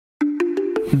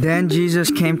Then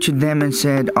Jesus came to them and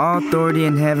said, "All authority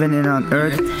in heaven and on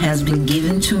earth has been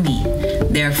given to me.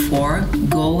 Therefore,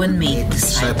 go and make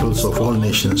disciples of all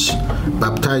nations,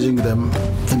 baptizing them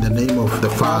in the name of the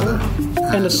Father,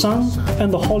 and the Son,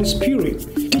 and the Holy Spirit,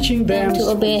 teaching them to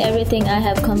obey everything I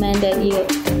have commanded you.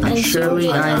 And surely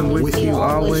I am with you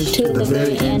always to the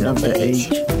very end of the age."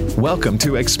 Welcome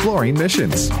to Exploring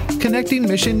Missions, connecting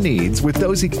mission needs with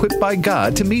those equipped by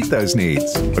God to meet those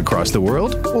needs, across the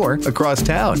world or across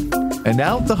town. And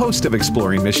now, the host of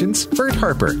Exploring Missions, Bert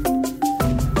Harper.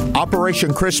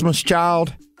 Operation Christmas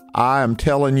Child, I am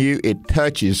telling you, it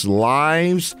touches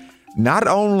lives, not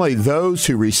only those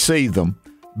who receive them,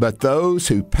 but those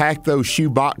who pack those shoe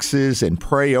boxes and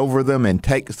pray over them and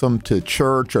take them to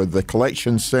church or the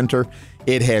collection center.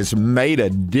 It has made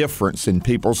a difference in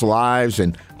people's lives,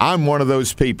 and I'm one of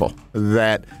those people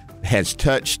that has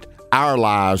touched our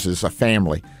lives as a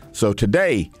family. So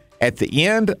today, at the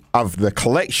end of the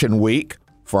collection week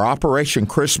for Operation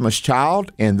Christmas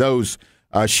Child and those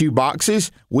shoe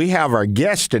boxes, we have our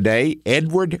guest today,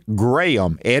 Edward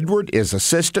Graham. Edward is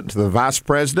assistant to the vice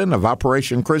president of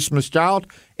Operation Christmas Child.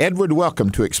 Edward, welcome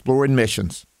to Exploring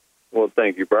Missions. Well,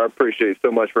 thank you, Bert. I appreciate you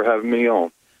so much for having me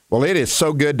on. Well, it is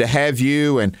so good to have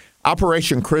you. And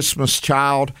Operation Christmas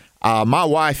Child, my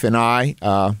wife and I,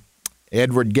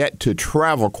 Edward, get to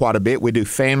travel quite a bit. We do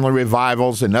family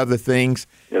revivals and other things.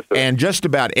 Yes, sir. And just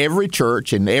about every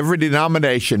church and every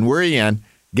denomination we're in,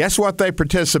 guess what they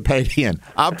participate in?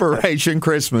 Operation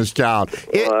Christmas Child.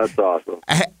 Well, that's awesome.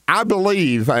 I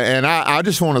believe, and I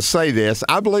just want to say this,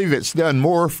 I believe it's done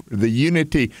more for the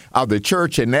unity of the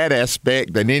church in that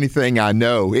aspect than anything I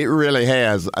know. It really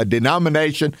has. A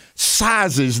denomination,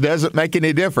 sizes doesn't make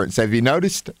any difference. Have you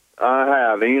noticed? I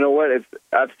have. And you know what?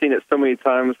 I've seen it so many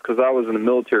times because I was in the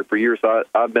military for years. So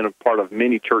I've been a part of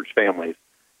many church families.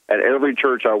 At every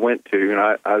church I went to,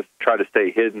 and I try to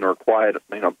stay hidden or quiet,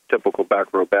 typical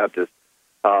back row Baptist.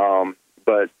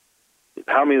 But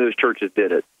how many of those churches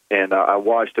did it? And I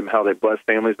watched them, how they blessed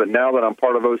families. But now that I'm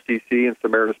part of OCC and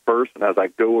Samaritan's Purse, and as I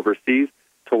go overseas,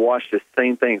 to watch the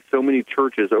same thing, so many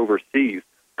churches overseas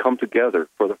come together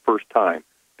for the first time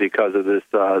because of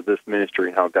this ministry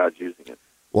and how God's using it.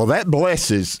 Well, that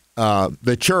blesses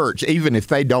the church, even if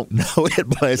they don't know it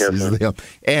blesses them.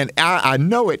 And I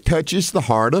know it touches the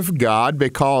heart of God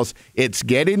because it's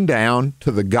getting down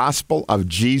to the gospel of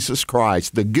Jesus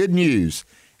Christ, the good news.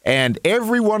 And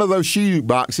every one of those shoe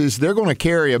boxes, they're going to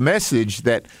carry a message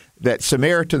that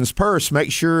Samaritan's Purse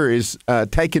makes sure is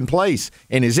taking place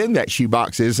and is in that shoe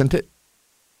box, isn't it?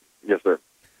 Yes, sir.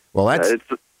 Well, that's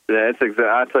exactly.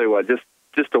 I tell you what,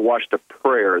 just to watch the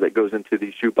prayer that goes into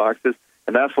these shoe boxes.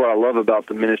 And that's what I love about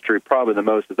the ministry probably the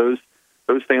most, is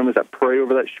those families that pray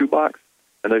over that shoebox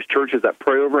and those churches that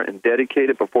pray over it and dedicate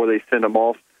it before they send them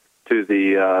off to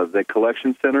the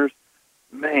collection centers.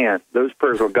 Man, those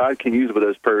prayers, what God can use with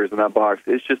those prayers in that box,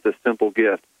 it's just a simple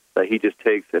gift that he just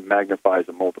takes and magnifies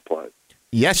and multiplies.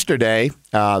 Yesterday,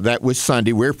 that was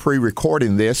Sunday. We're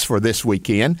pre-recording this for this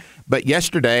weekend. But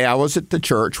yesterday, I was at the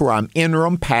church where I'm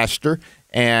interim pastor,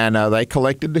 and they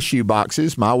collected the shoe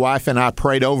boxes. My wife and I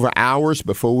prayed over hours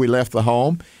before we left the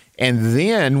home. And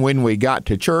then when we got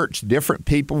to church, different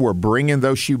people were bringing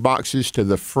those shoe boxes to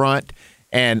the front.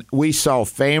 And we saw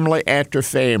family after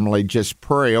family just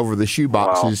pray over the shoe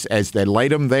boxes as they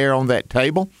laid them there on that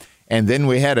table. And then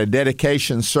we had a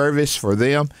dedication service for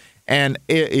them. And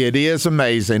it is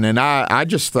amazing. And I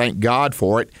just thank God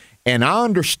for it. And I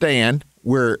understand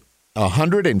we're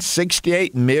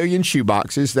 168 million shoe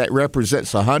boxes. That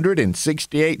represents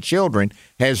 168 children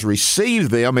has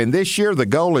received them. And this year the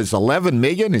goal is 11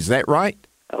 million. Is that right?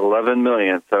 11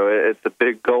 million. So it's a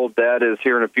big goal. Dad is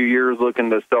here in a few years looking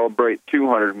to celebrate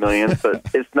 200 million. But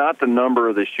it's not the number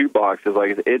of the shoe boxes.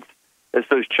 Like it's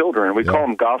those children. We call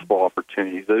them gospel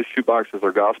opportunities. Those shoe boxes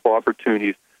are gospel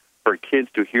opportunities for kids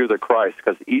to hear the Christ,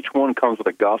 because each one comes with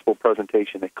a gospel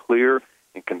presentation, a clear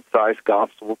and concise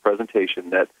gospel presentation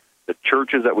that the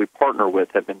churches that we partner with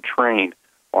have been trained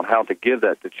on how to give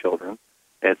that to children.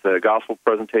 It's a gospel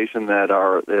presentation that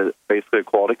are basically a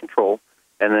quality control.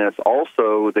 And then it's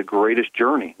also the greatest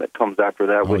journey that comes after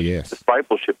that with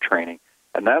discipleship training.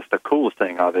 And that's the coolest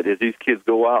thing of it, is these kids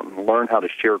go out and learn how to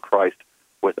share Christ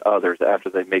with others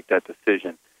after they make that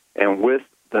decision. And with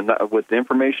the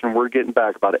information we're getting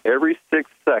back, about every 6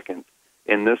 seconds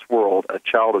in this world, a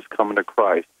child is coming to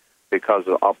Christ because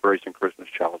of Operation Christmas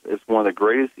Child. It's one of the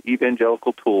greatest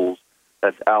evangelical tools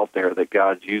that's out there that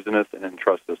God's using us and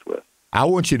entrusts us with. I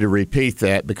want you to repeat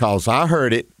that because I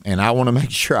heard it, and I want to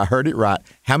make sure I heard it right.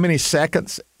 How many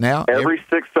seconds now? Every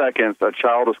 6 seconds, a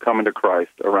child is coming to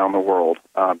Christ around the world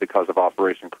because of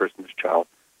Operation Christmas Child.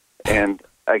 And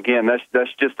again,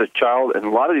 that's just a child, and a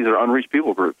lot of these are unreached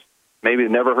people groups. Maybe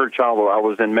they've never heard child. I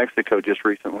was in Mexico just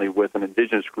recently with an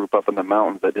indigenous group up in the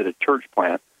mountains that did a church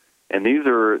plant, and these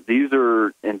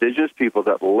are indigenous people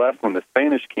that left when the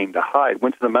Spanish came to hide,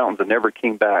 went to the mountains and never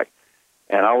came back.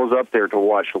 And I was up there to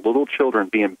watch little children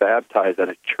being baptized at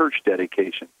a church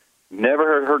dedication.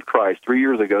 Never had heard Christ. 3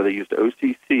 years ago, they used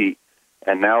OCC,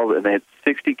 and now they had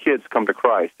 60 kids come to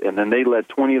Christ, and then they led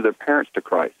 20 of their parents to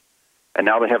Christ, and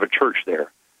now they have a church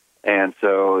there. And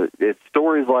so it's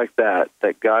stories like that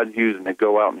God's using to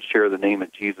go out and share the name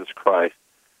of Jesus Christ.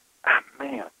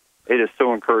 Man, it is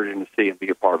so encouraging to see and be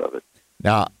a part of it.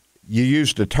 Now, you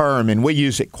used a term, and we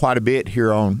use it quite a bit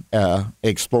here on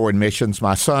Exploring Missions.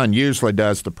 My son usually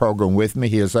does the program with me.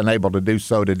 He is unable to do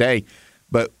so today.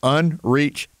 But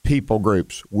unreached people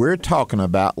groups, we're talking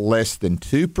about less than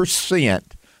 2%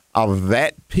 of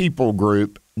that people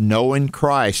group knowing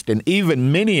Christ, and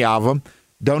even many of them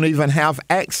don't even have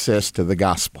access to the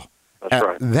gospel. That's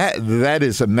right. That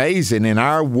is amazing in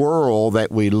our world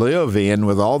that we live in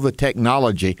with all the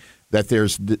technology, that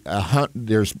there's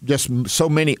just so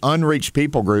many unreached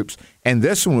people groups. And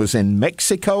this one was in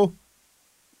Mexico?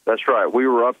 That's right. We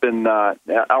were up in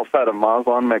outside of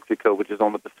Mazatlan, Mexico, which is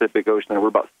on the Pacific Ocean. We're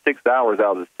about 6 hours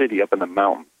out of the city up in the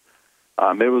mountains.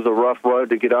 It was a rough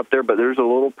road to get up there, but there's a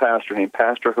little pastor named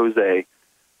Pastor Jose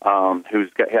who's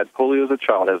had polio as a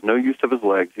child, has no use of his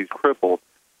legs, he's crippled.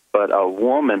 But a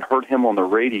woman heard him on the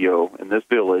radio in this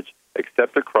village,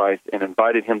 accepted Christ, and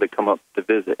invited him to come up to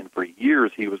visit. And for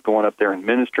years he was going up there and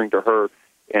ministering to her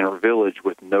in her village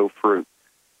with no fruit.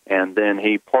 And then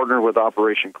he partnered with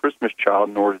Operation Christmas Child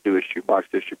in order to do a shoebox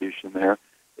distribution there.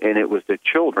 And it was the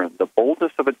children, the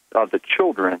boldness of the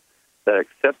children that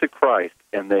accepted Christ,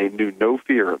 and they knew no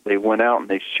fear. They went out and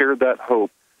they shared that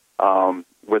hope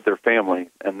with their family,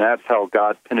 and that's how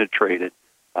God penetrated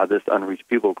this unreached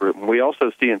people group. And we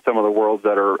also see in some of the worlds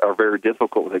that are very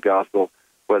difficult with the gospel,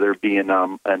 whether it be in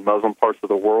Muslim parts of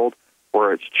the world,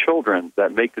 where it's children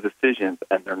that make the decisions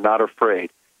and they're not afraid.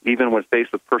 Even when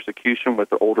faced with persecution with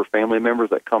the older family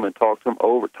members that come and talk to them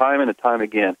over time and time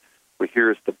again, we hear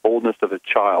it's the boldness of a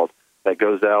child that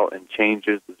goes out and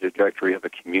changes the trajectory of a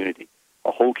community.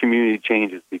 A whole community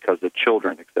changes because the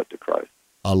children accepted Christ.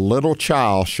 A little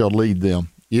child shall lead them.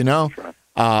 You know,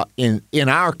 right. In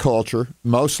our culture,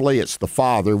 mostly it's the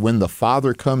father. When the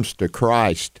father comes to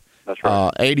Christ, that's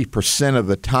right. 80% of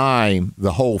the time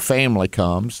the whole family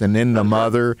comes, and then the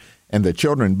mother and the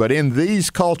children. But in these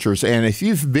cultures, and if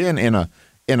you've been in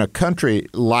a country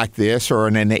like this or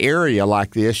in an area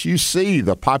like this, you see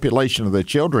the population of the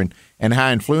children and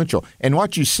how influential. And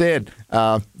what you said,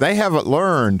 they haven't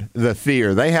learned the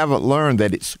fear. They haven't learned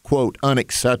that it's, quote,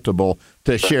 unacceptable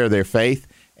to share their faith,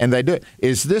 and they do it.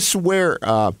 Is this where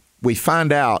we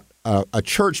find out a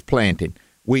church planting?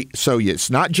 So it's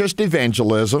not just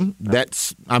evangelism.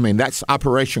 That's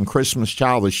Operation Christmas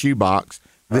Child, the shoebox,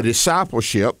 the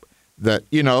discipleship, that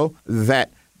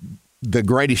the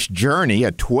greatest journey,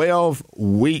 a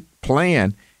 12-week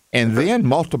plan, and then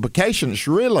multiplication. It's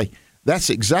really,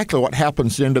 that's exactly what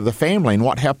happens into the family and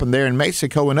what happened there in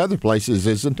Mexico and other places,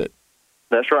 isn't it?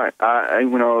 That's right. I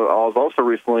was also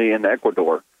recently in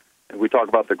Ecuador, and we talk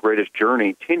about the greatest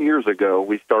journey. 10 years ago,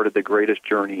 we started the greatest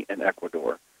journey in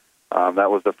Ecuador.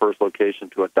 That was the first location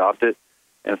to adopt it.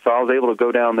 And so I was able to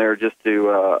go down there just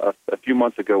a few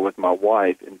months ago with my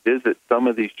wife and visit some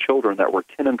of these children that were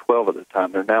 10 and 12 at the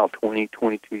time. They're now 20,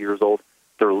 22 years old.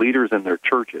 They're leaders in their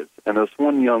churches. And this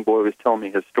one young boy was telling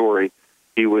me his story.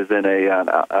 He was in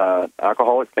an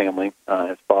alcoholic family.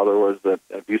 His father was an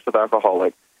abusive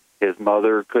alcoholic. His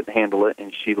mother couldn't handle it,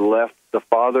 and she left the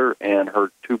father and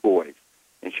her two boys.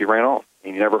 And she ran off,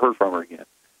 and he never heard from her again.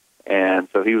 And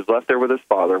so he was left there with his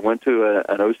father, went to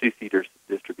an OCC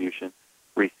distribution,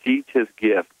 received his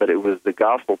gift, but it was the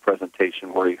gospel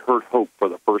presentation where he heard hope for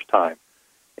the first time,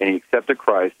 and he accepted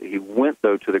Christ. He went,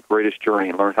 though, to the greatest journey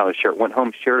and learned how to share it. Went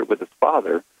home, shared it with his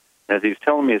father, and as he was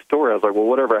telling me his story, I was like, well,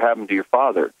 whatever happened to your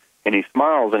father? And he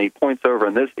smiles, and he points over,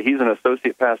 and he's an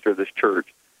associate pastor of this church,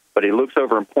 but he looks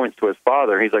over and points to his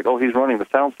father. He's like, oh, he's running the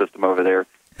sound system over there.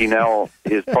 He now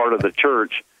is part of the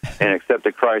church and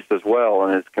accepted Christ as well,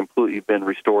 and has completely been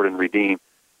restored and redeemed.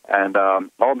 And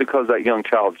all because that young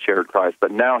child shared Christ.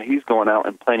 But now he's going out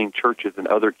and planting churches in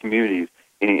other communities.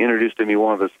 And he introduced to me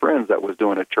one of his friends that was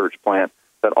doing a church plant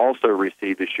that also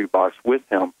received a shoebox with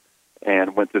him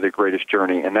and went through the greatest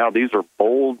journey. And now these are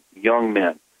bold young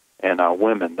men and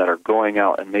women that are going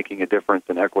out and making a difference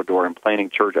in Ecuador and planting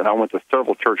church. And I went to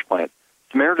several church plants.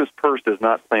 Samaritan's Purse does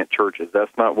not plant churches.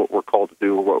 That's not what we're called to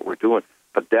do or what we're doing.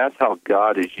 But that's how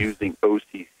God is using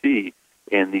OCC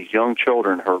and these young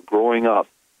children who are growing up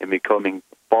and becoming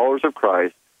followers of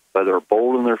Christ but they're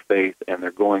bold in their faith, and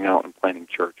they're going out and planting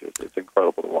churches. It's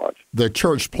incredible to watch. The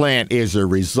church plant is a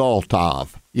result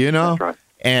of, That's right.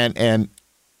 And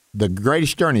the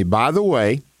Greatest Journey, by the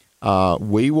way,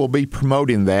 we will be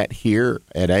promoting that here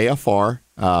at AFR.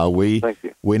 Thank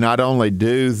you. We not only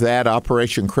do that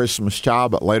Operation Christmas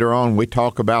Child, but later on we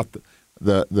talk about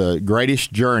the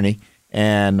Greatest Journey,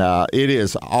 and it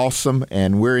is awesome,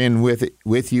 and we're in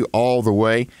with you all the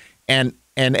way. And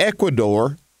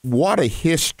Ecuador, what a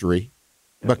history,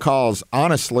 because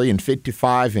honestly, in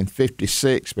 55 and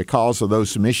 56, because of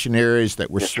those missionaries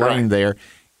that were slain there,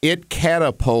 it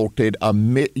catapulted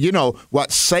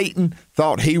what Satan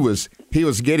thought he was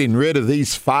getting rid of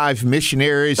these 5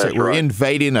 missionaries that were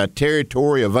invading a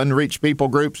territory of unreached people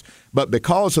groups. But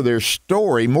because of their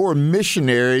story, more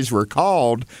missionaries were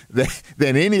called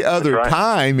than any other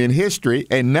time in history.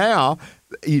 And now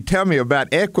you tell me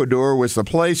about Ecuador was the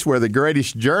place where the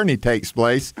Greatest Journey takes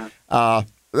place. Don't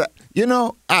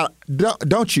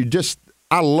you just...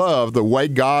 I love the way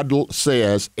God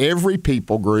says every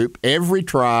people group, every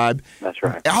tribe. That's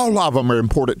right. All of them are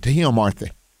important to Him, aren't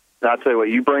they? I'll tell you what,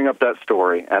 you bring up that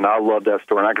story, and I love that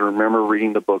story. And I can remember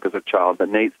reading the book as a child. But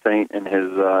Nate Saint and his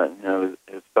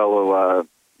fellow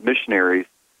missionaries,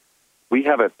 we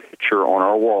have a picture on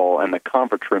our wall in the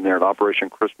conference room there at Operation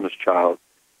Christmas Child,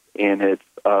 and it's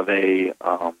of a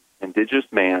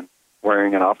indigenous man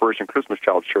wearing an Operation Christmas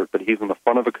Child shirt, but he's in the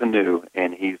front of a canoe,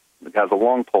 and he has a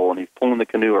long pole, and he's pulling the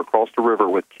canoe across the river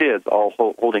with kids all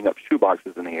holding up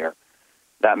shoeboxes in the air.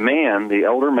 That man, the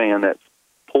elder man that's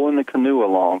pulling the canoe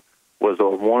along, was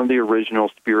one of the original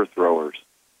spear throwers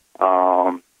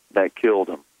that killed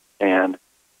him. And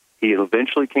he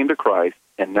eventually came to Christ,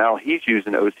 and now he's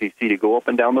using OCC to go up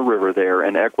and down the river there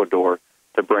in Ecuador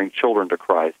to bring children to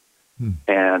Christ.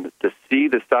 And to see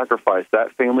the sacrifice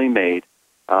that family made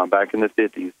back in the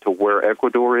 50s to where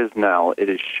Ecuador is now, it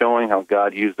is showing how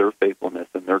God used their faithfulness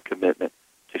and their commitment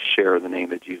to share the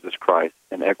name of Jesus Christ,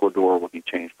 and Ecuador will be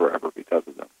changed forever because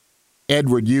of them.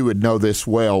 Edward, you would know this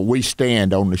well. We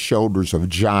stand on the shoulders of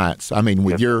giants. I mean,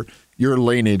 with your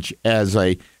lineage as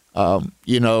a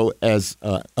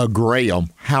Graham,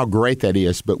 how great that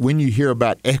is. But when you hear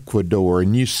about Ecuador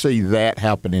and you see that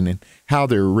happening and how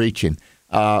they're reaching,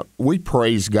 we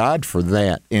praise God for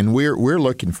that, and we're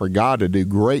looking for God to do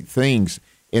great things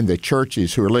in the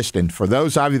churches who are listening. For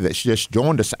those of you that's just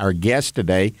joined us, our guest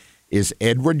today is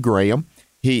Edward Graham.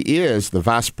 He is the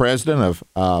vice president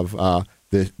of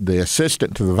the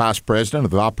assistant to the vice president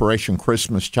of Operation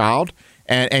Christmas Child,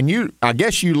 and you, I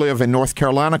guess you live in North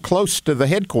Carolina, close to the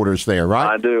headquarters there,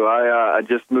 right? I do. I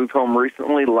just moved home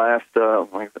recently. I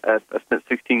spent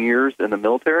 16 years in the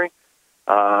military.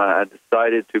 I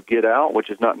decided to get out, which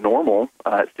is not normal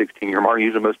at 16-year mark.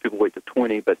 Usually most people wait to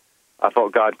 20, but I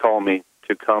felt God called me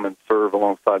to come and serve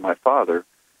alongside my father.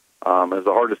 It was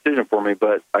a hard decision for me,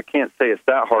 but I can't say it's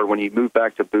that hard when you move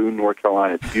back to Boone, North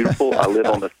Carolina. It's beautiful. I live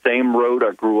on the same road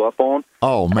I grew up on.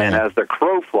 Oh, man. And as the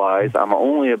crow flies, I'm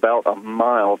only about a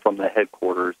mile from the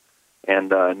headquarters and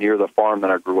near the farm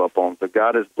that I grew up on. So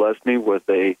God has blessed me with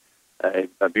a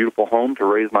beautiful home to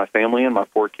raise my family and my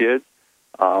 4 kids.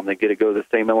 They get to go to the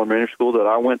same elementary school that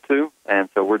I went to, and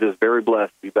so we're just very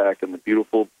blessed to be back in the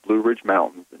beautiful Blue Ridge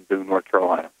Mountains in Boone, North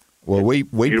Carolina. Well, we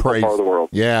praise part of the world.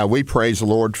 Yeah, we praise the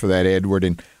Lord for that, Edward.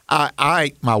 And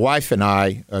my wife and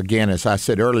I, again, as I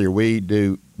said earlier, we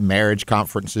do marriage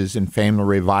conferences and family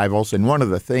revivals, and one of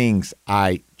the things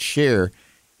I share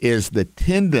is the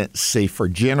tendency for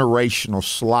generational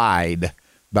slide.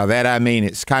 By that I mean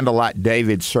it's kind of like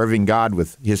David serving God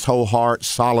with his whole heart,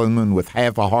 Solomon with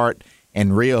half a heart,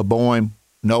 and Rehoboam,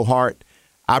 no heart.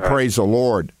 I praise the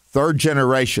Lord. 3rd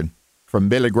generation from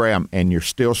Billy Graham, and you're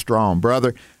still strong.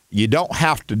 Brother, you don't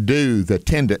have to do the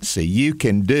tendency. You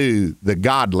can do the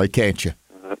godly, can't you?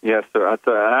 Yes, sir.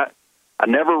 I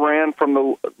never ran from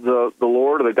the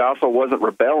Lord or the gospel. I wasn't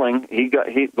rebelling.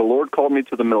 The Lord called me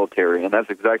to the military, and that's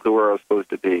exactly where I was supposed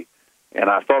to be. And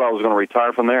I thought I was going to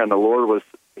retire from there, and the Lord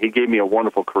He gave me a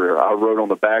wonderful career. I rode on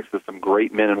the backs of some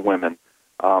great men and women.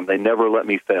 They never let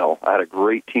me fail. I had a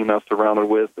great team I was surrounded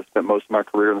with. I spent most of my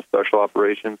career in the special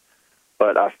operations.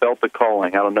 But I felt the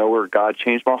calling out of nowhere. God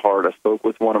changed my heart. I spoke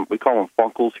with one of them. We call them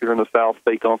funkles here in the South,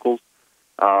 fake uncles.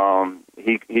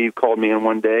 He called me in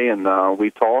one day, and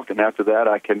we talked. And after that,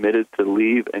 I committed to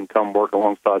leave and come work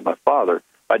alongside my father.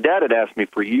 My dad had asked me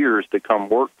for years to come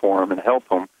work for him and help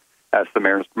him at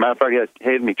Samaritan's. Matter of fact, he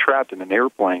had me trapped in an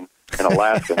airplane in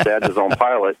Alaska. Dad's his own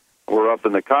pilot. We're up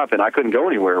in the cockpit. I couldn't go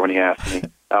anywhere when he asked me.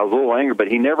 I was a little angry, but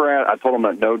he never asked. I told him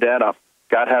that, no, Dad,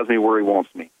 God has me where he wants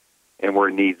me and where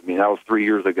he needs me. That was 3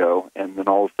 years ago. And then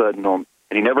all of a sudden, and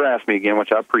he never asked me again,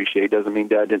 which I appreciate. Doesn't mean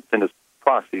Dad didn't send his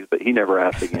proxies, but he never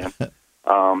asked again.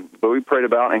 But we prayed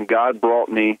about, and God brought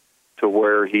me to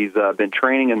where he's been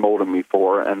training and molding me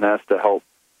for, and that's to help,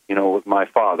 with my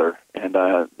father. And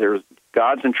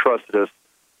God's entrusted us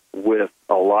with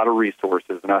a lot of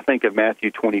resources. And I think of Matthew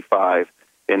 25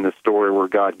 in the story where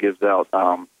God gives out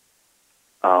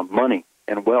money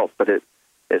and wealth. But it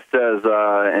says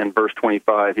in verse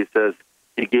 25, he says,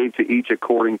 he gave to each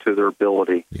according to their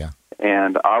ability. Yeah.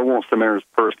 And I want Samaritan's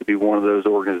Purse to be one of those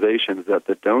organizations that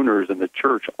the donors in the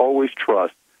church always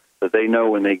trust, that they know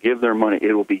when they give their money,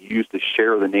 it will be used to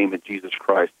share the name of Jesus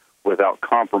Christ without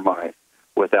compromise,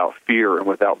 without fear, and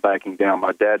without backing down.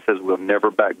 My dad says we'll never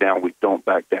back down. We don't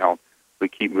back down. We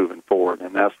keep moving forward.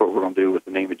 And that's what we're going to do with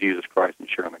the name of Jesus Christ and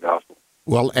sharing the gospel.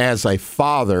 Well, as a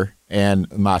father, and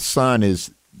my son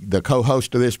is the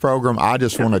co-host of this program, I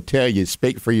just want to tell you,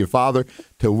 speak for your father,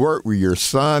 to work with your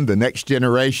son, the next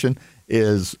generation,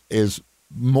 is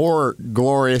more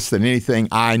glorious than anything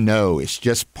I know. It's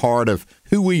just part of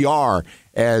who we are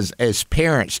as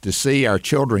parents, to see our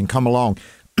children come along.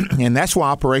 And that's why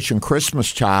Operation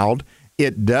Christmas Child,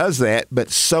 it does that, but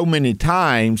so many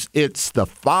times it's the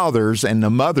fathers and the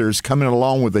mothers coming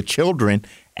along with the children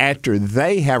after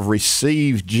they have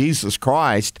received Jesus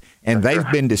Christ and they've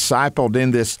been discipled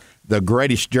in this, the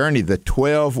greatest journey, the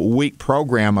 12-week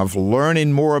program of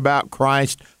learning more about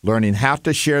Christ, learning how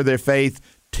to share their faith,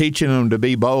 teaching them to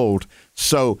be bold.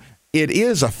 So it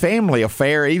is a family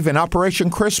affair, even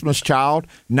Operation Christmas Child,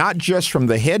 not just from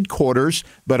the headquarters,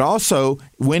 but also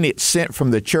when it's sent from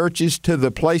the churches to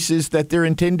the places that they're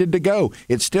intended to go.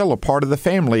 It's still a part of the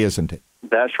family, isn't it?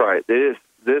 That's right.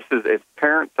 It's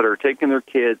parents that are taking their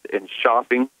kids and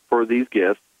shopping for these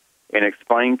gifts and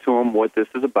explaining to them what this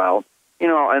is about.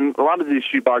 And a lot of these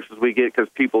shoe boxes we get because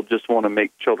people just want to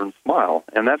make children smile,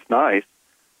 and that's nice.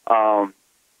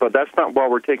 But that's not why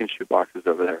we're taking shoe boxes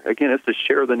over there. Again, it's to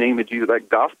share the name of Jesus, that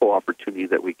gospel opportunity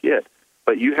that we get.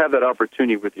 But you have that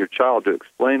opportunity with your child to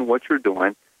explain what you're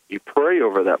doing. You pray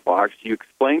over that box. You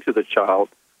explain to the child,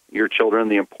 your children,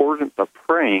 the importance of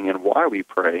praying and why we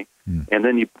pray. And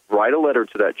then you write a letter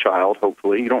to that child,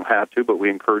 hopefully. You don't have to, but we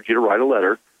encourage you to write a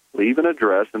letter, leave an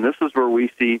address. And this is where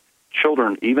we see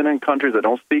children, even in countries that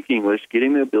don't speak English,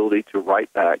 getting the ability to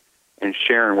write back and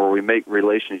sharing, where we make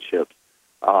relationships.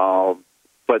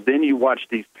 But then you watch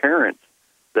these parents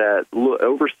that look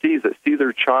overseas, that see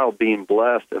their child being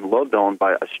blessed and loved on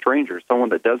by a stranger, someone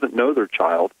that doesn't know their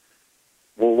child.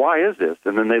 Well, why is this?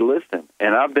 And then they listen.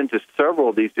 And I've been to several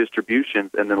of these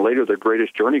distributions, and then later the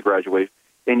Greatest Journey graduation,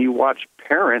 and you watch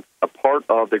parents, a part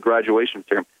of the graduation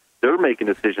ceremony, they're making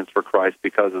decisions for Christ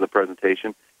because of the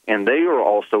presentation, and they are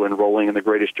also enrolling in the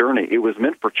Greatest Journey. It was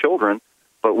meant for children,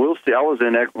 but we'll see. I was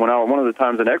one of the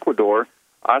times in Ecuador,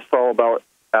 I saw about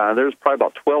there's probably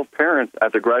about 12 parents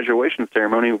at the graduation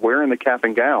ceremony wearing the cap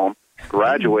and gown,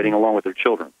 graduating along with their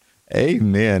children.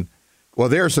 Amen. Well,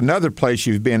 there's another place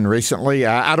you've been recently.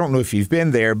 I don't know if you've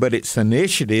been there, but it's an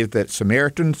initiative that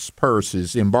Samaritan's Purse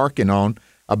is embarking on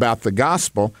about the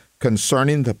gospel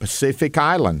concerning the Pacific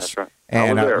Islands. That's right.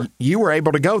 And you were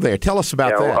able to go there. Tell us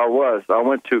about that. I was. I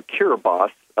went to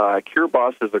Kiribati.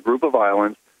 Kiribati is a group of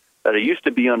islands that it used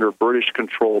to be under British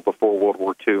control before World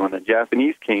War II. And the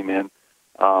Japanese came in.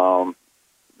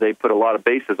 They put a lot of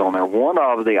bases on there. One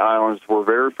of the islands we're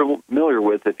very familiar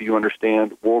with, if you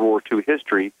understand World War II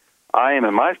history. I am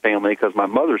in my family because my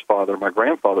mother's father, my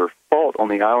grandfather, fought on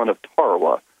the island of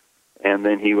Tarawa. And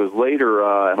then he was later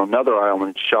on another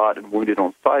island shot and wounded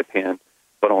on Saipan.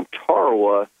 But on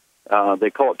Tarawa, they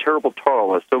call it Terrible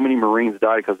Tarawa. So many Marines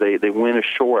died because they went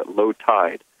ashore at low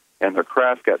tide, and their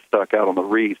craft got stuck out on the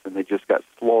reefs, and they just got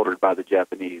slaughtered by the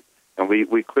Japanese. And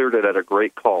we cleared it at a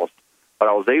great cost. But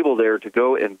I was able there to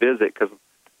go and visit because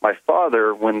my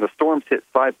father, when the storms hit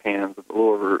Saipan a little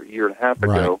over a year and a half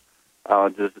ago,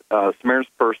 Samaritan's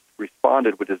Purse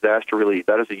responded with disaster relief.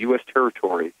 That is a U.S.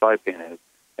 territory, Saipan is,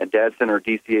 and Dad sent our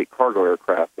DC-8 cargo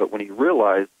aircraft. But when he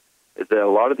realized is that a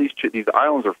lot of these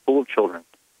islands are full of children,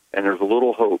 and there's a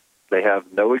little hope. They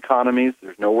have no economies.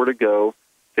 There's nowhere to go.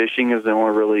 Fishing is the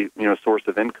only really source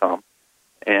of income.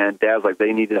 And Dad's like,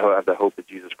 they need to have the hope of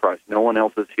Jesus Christ. No one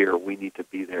else is here. We need to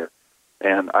be there.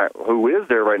 And who is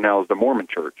there right now is the Mormon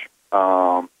Church.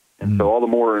 And so all the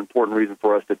more important reason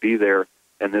for us to be there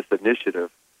in this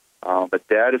initiative. But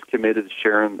Dad is committed to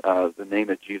sharing the name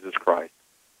of Jesus Christ.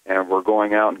 And we're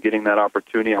going out and getting that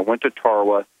opportunity. I went to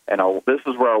Tarawa, and this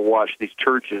is where I watched these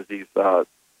churches, these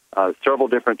several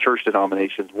different church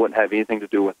denominations wouldn't have anything to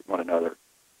do with one another.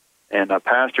 And a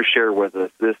pastor shared with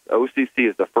us, this OCC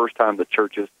is the first time the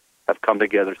churches have come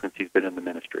together since he's been in the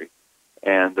ministry.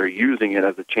 And they're using it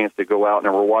as a chance to go out,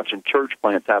 and we're watching church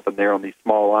plants happen there on these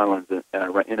small islands in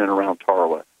and around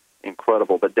Tarawa.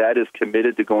 incredible. But Dad is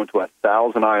committed to going to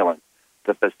 1,000 islands.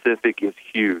 The Pacific is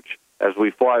huge. As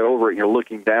we fly over it and you're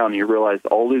looking down, and you realize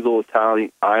all these little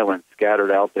tiny islands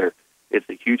scattered out there. It's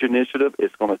a huge initiative.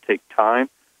 It's going to take time,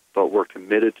 but we're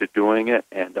committed to doing it.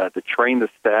 And to train the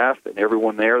staff and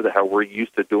everyone there, how we're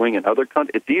used to doing in other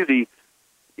countries. It's easy.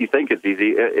 You think it's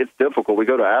easy. It's difficult. We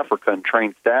go to Africa and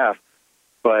train staff,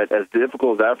 but as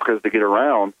difficult as Africa is to get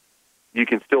around, you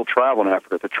can still travel in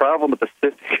Africa. To travel in the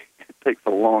Pacific, it takes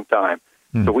a long time.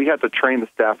 So we have to train the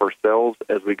staff ourselves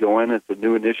as we go in. It's a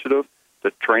new initiative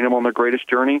to train them on their greatest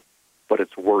journey, but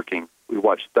it's working. We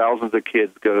watch thousands of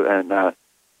kids go and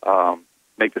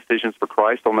make decisions for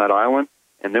Christ on that island,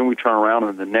 and then we turn around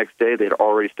and the next day they'd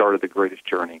already started the greatest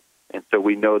journey. And so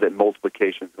we know that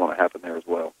multiplication is going to happen there as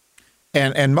well.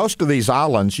 And most of these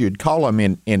islands, you'd call them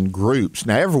in groups.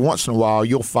 Now, every once in a while,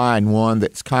 you'll find one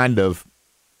that's kind of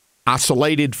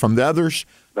isolated from the others,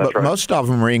 but right. Most of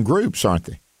them are in groups, aren't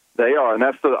they? They are, and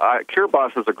that's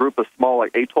Kiribati is a group of small,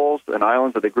 like atolls and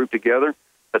islands that they group together.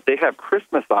 But they have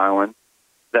Christmas Island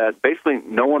that basically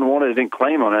no one wanted, didn't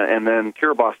claim on it, and then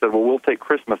Kiribati said, "Well, we'll take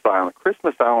Christmas Island."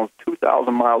 Christmas Island's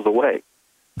 2,000 miles away,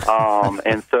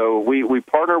 and so we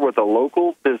partnered with a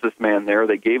local businessman there.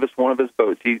 They gave us one of his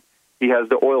boats. He has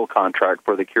the oil contract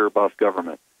for the Kiribati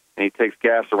government, and he takes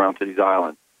gas around to these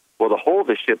islands. Well, the whole of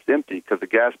the ship's empty because the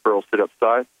gas barrels sit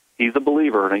upside. He's a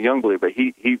believer and a young believer.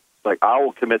 He's like, I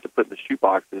will commit to putting the shoe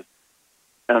boxes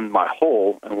in my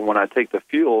hole, and when I take the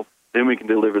fuel, then we can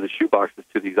deliver the shoe boxes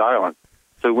to these islands.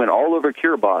 So he went all over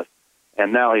Kiribati,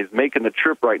 and now he's making the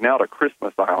trip right now to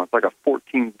Christmas Island. It's like a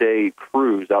 14-day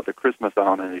cruise out to Christmas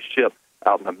Island in his ship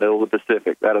out in the middle of the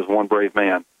Pacific. That is one brave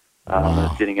man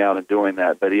that's getting out and doing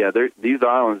that. But, yeah, these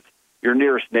islands, your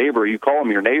nearest neighbor, you call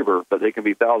them your neighbor, but they can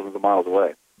be thousands of miles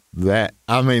away. That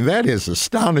is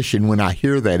astonishing when I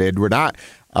hear that, Edward.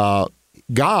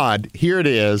 God, here it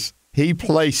is, he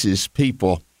places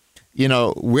people,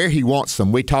 where he wants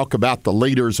them. We talk about the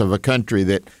leaders of a country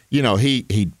that,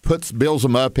 he builds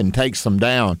them up and takes them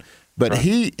down. But right.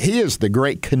 he is the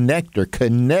great connector,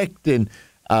 connecting,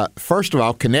 first of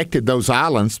all, connected those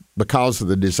islands because of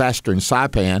the disaster in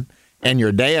Saipan, and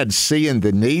your dad seeing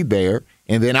the need there,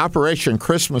 and then Operation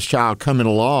Christmas Child coming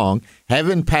along,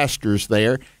 having pastors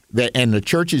there, and the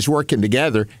churches working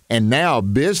together, and now a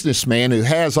businessman who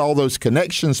has all those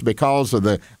connections because of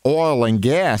the oil and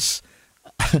gas.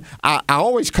 I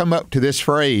always come up to this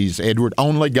phrase, Edward,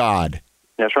 only God.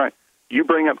 That's right. You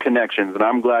bring up connections, and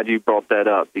I'm glad you brought that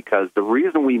up, because the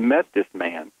reason we met this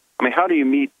man, how do you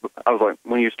meet? I was like,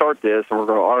 when you start this, and we're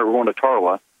going to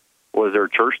Tarawa, was there a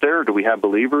church there? Do we have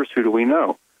believers? Who do we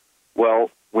know?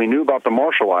 Well, we knew about the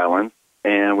Marshall Islands,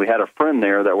 and we had a friend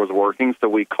there that was working, so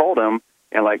we called him,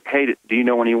 and like, hey, do you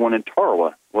know anyone in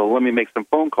Tarawa? Well, let me make some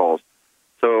phone calls.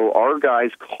 So our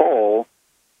guys call,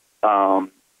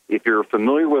 if you're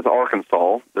familiar with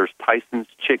Arkansas, there's Tyson's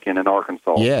Chicken in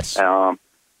Arkansas. Yes.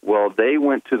 Well, they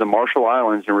went to the Marshall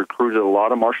Islands and recruited a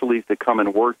lot of Marshallese to come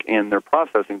and work in their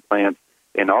processing plants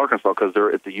in Arkansas because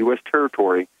it's a U.S.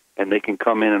 territory, and they can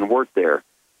come in and work there.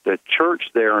 The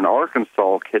church there in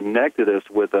Arkansas connected us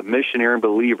with a missionary and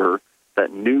believer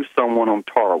that knew someone on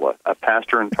Tarawa, a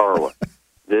pastor in Tarawa.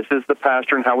 This is the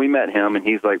pastor and how we met him, and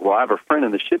he's like, well, I have a friend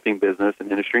in the shipping business and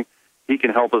industry. He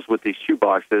can help us with these shoe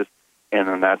boxes, and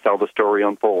then that's how the story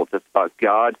unfolds. It's about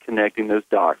God connecting those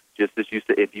dots. Just as you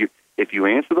said, if you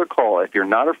answer the call, if you're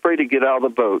not afraid to get out of the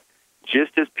boat,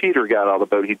 just as Peter got out of the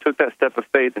boat, he took that step of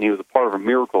faith, and he was a part of a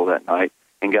miracle that night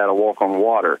and got to walk on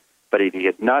water. But if he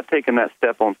had not taken that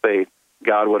step on faith,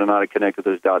 God would have not connected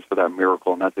those dots for that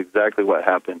miracle, and that's exactly what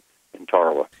happened in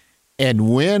Tarawa.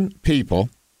 And when people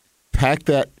pack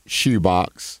that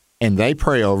shoebox and they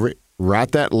pray over it,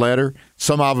 write that letter,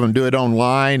 some of them do it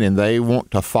online and they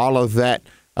want to follow that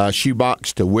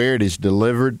shoebox to where it is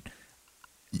delivered,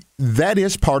 that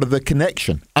is part of the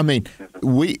connection. And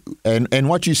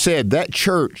what you said, that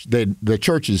church, the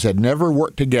churches had never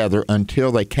worked together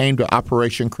until they came to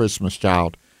Operation Christmas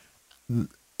Child.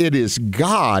 It is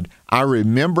God. I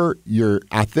remember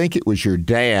I think it was your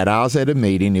dad. I was at a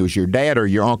meeting. It was your dad or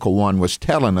your uncle one was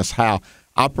telling us how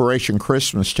Operation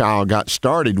Christmas Child got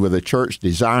started with a church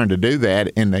desiring to do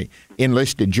that, and they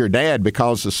enlisted your dad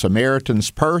because of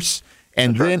Samaritan's Purse.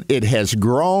 And then it has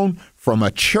grown from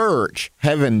a church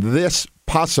having this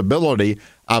possibility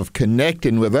of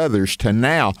connecting with others to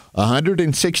now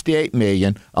 168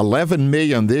 million, 11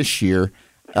 million this year.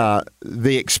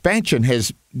 The expansion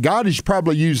God has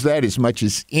probably used that as much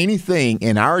as anything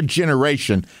in our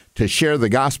generation to share the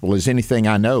gospel as anything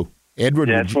I know. Edward?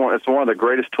 Yeah, it's one of the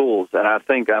greatest tools, and I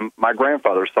think my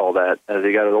grandfather saw that as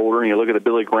he got older, and you look at the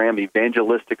Billy Graham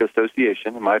Evangelistic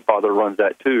Association, and my father runs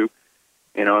that too,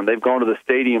 and they've gone to the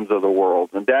stadiums of the world.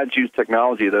 And Dad's used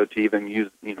technology, though, to even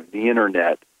use, the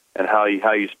internet and how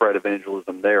you spread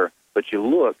evangelism there. But you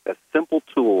look at a simple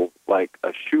tool like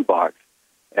a shoebox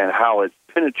and how it's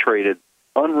penetrated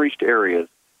unreached areas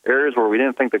where we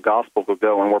didn't think the gospel could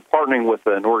go. And we're partnering with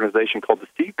an organization called the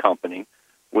Seed Company,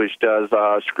 which does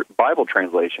Bible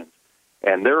translations.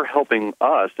 And they're helping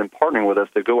us and partnering with us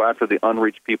to go after the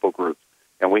unreached people groups.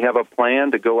 And we have a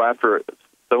plan to go after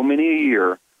so many a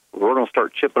year. We're going to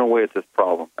start chipping away at this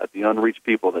problem, at the unreached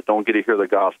people that don't get to hear the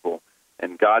gospel.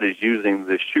 And God is using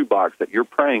this shoebox that you're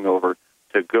praying over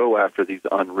to go after these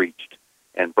unreached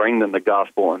and bring them the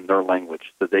gospel in their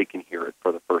language so they can hear it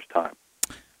for the first time.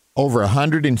 Over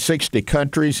 160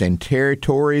 countries and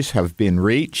territories have been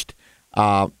reached.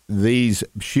 These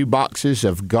shoeboxes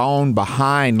have gone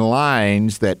behind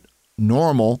lines that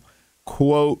normal,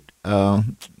 quote,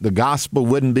 the gospel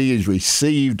wouldn't be as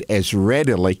received as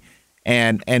readily.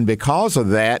 And because of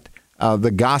that,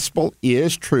 the gospel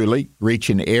is truly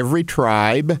reaching every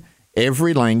tribe,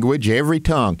 every language, every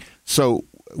tongue. So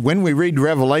when we read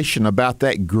Revelation about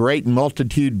that great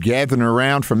multitude gathering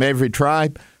around from every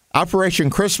tribe, Operation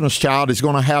Christmas Child is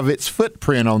going to have its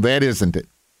footprint on that, isn't it?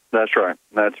 That's right.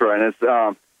 And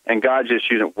it's and God just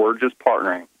using. We're just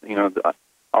partnering. I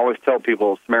always tell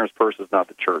people Samaritan's Purse is not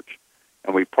the church,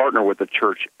 and we partner with the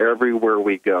church everywhere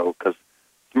we go because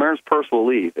Samaritan's Purse will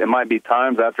leave. It might be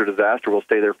times after disaster we'll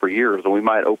stay there for years, and we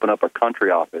might open up a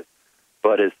country office.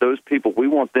 But it's those people, we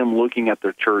want them looking at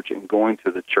their church and going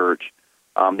to the church.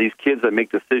 These kids that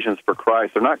make decisions for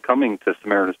Christ, they're not coming to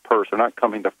Samaritan's Purse. They're not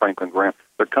coming to Franklin Graham.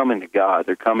 They're coming to God.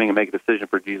 They're coming and make a decision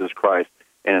for Jesus Christ.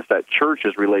 And it's that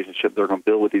church's relationship they're going to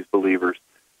build with these believers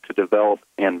to develop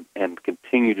and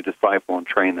continue to disciple and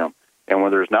train them. And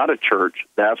when there's not a church,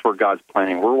 that's where God's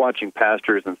planning. We're watching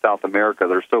pastors in South America.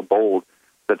 They're so bold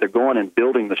that they're going and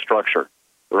building the structure.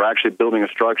 They're actually building a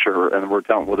structure, and we're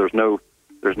telling, well, there's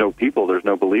no people, there's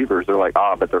no believers. They're like,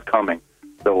 but they're coming.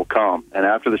 They will come. And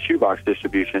after the shoebox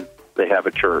distribution, they have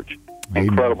a church. Amen.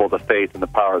 Incredible the faith and the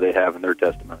power they have in their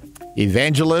testimony.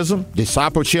 Evangelism,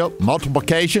 discipleship,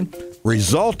 multiplication,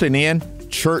 resulting in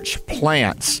church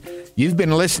plants. You've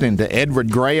been listening to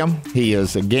Edward Graham. He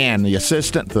is, again, the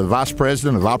assistant to the vice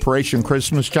president of Operation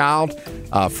Christmas Child.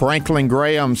 Franklin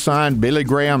Graham's son, Billy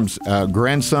Graham's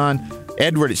grandson.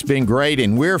 Edward, it's been great,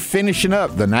 and we're finishing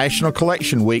up the National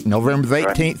Collection Week, November the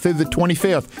 18th through the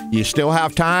 25th. You still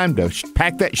have time to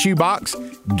pack that shoebox,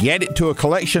 get it to a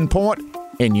collection point,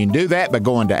 and you can do that by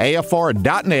going to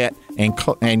afr.net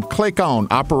and click on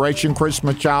Operation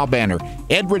Christmas Child banner.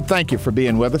 Edward, thank you for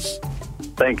being with us.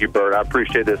 Thank you, Bert. I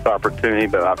appreciate this opportunity,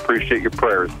 but I appreciate your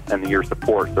prayers and your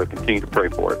support, so continue to pray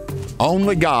for it.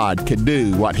 Only God could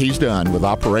do what he's done with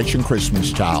Operation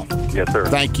Christmas Child. Yes, sir.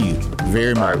 Thank you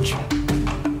very much.